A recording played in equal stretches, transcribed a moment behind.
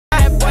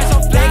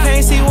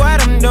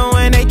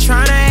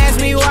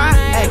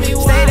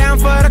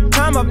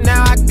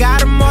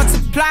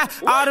lie,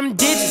 all them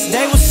digits,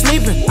 they was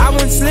sleeping. I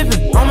wasn't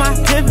slipping on my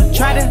pimpin'.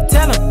 Try to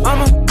tell them,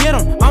 I'ma get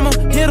them, I'ma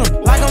hit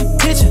them like I'm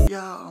pitching.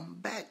 Y'all, I'm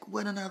back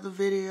with another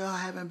video. I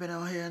haven't been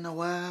on here in a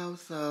while,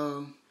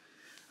 so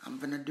I'm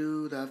gonna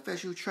do the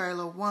official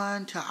trailer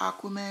 1 to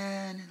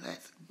Aquaman.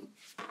 Let's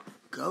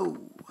go.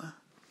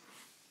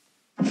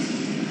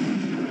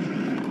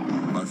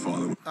 My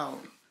father. Oh,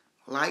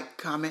 like,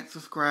 comment,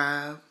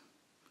 subscribe,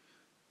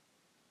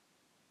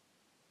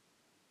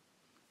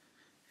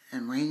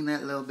 and ring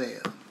that little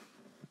bell.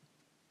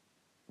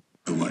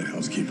 The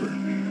lighthouse keeper.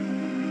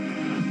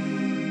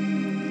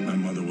 My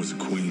mother was a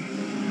queen.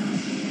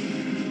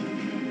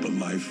 But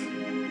life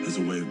has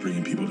a way of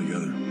bringing people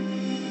together.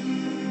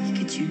 We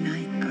could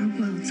unite our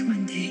worlds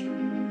one day.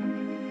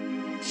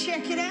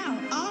 Check it out.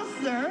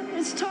 Arthur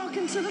is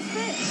talking to the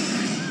fish.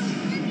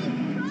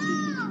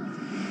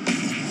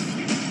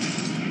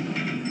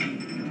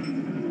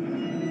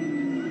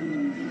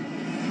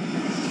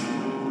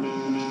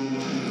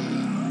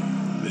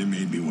 They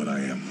made me what I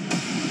am.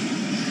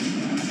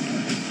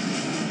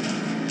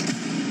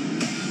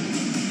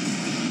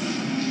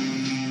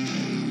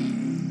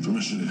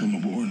 Permission to come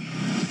aboard.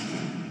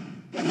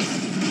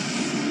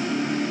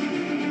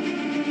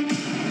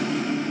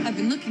 I've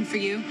been looking for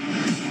you.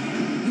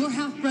 Your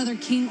half-brother,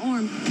 King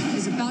Orm,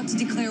 is about to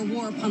declare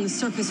war upon the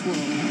surface world.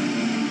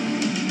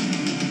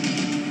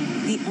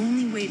 The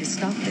only way to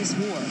stop this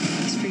war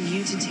is for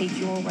you to take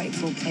your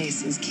rightful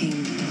place as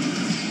king.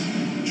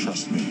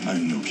 Trust me, I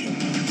am no king.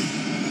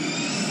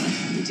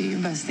 You do your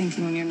best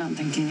thinking when you're not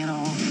thinking at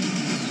all.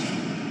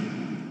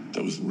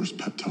 That was the worst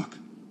pep talk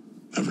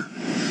ever.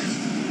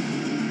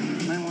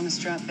 You might want to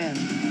strap in.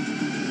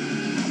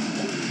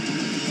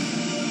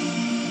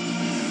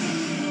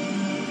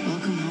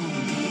 Welcome home.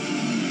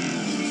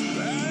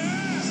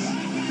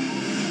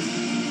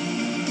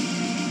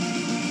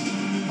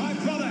 My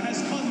brother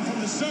has come from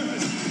the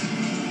surface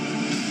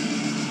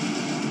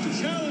to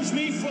challenge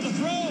me for the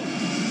throne.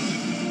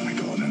 I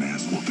call it an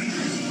ass whooping.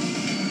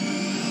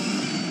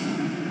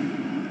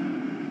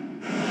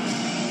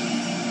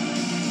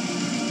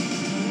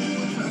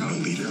 I'm a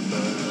leader.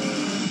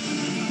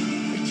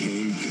 I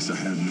came because I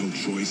had no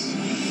choice.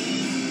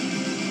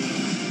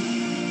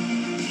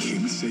 I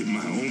came to save my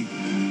home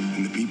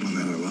and the people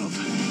that I love.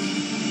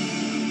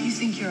 You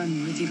think you're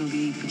unworthy to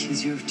lead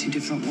because you're of two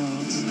different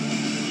worlds.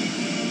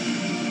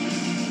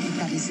 But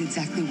that is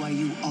exactly why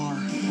you are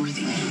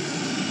worthy.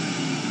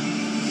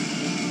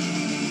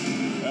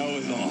 That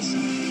was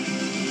awesome.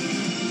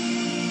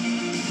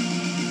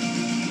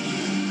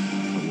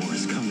 The war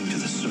is coming to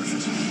the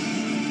surface,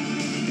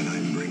 and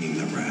I'm bringing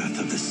the wrath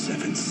of the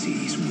 7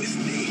 seas with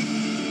me.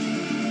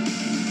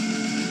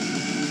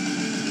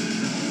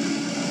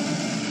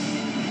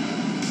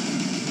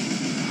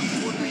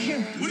 Over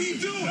here. What are you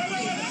doing?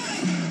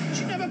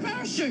 Should have a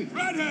parachute.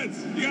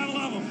 Redheads, you gotta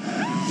love them.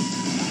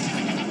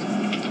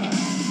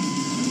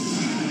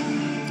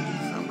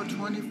 December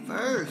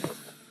 21st.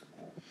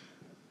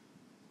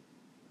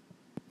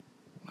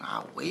 I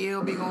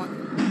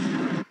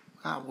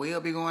will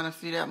be going to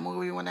see that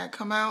movie when that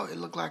come out. It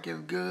looked like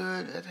it's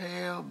good as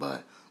hell,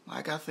 but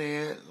like I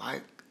said,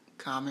 like,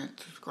 comment,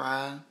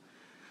 subscribe,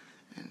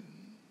 and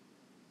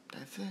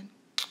that's it.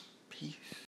 Peace.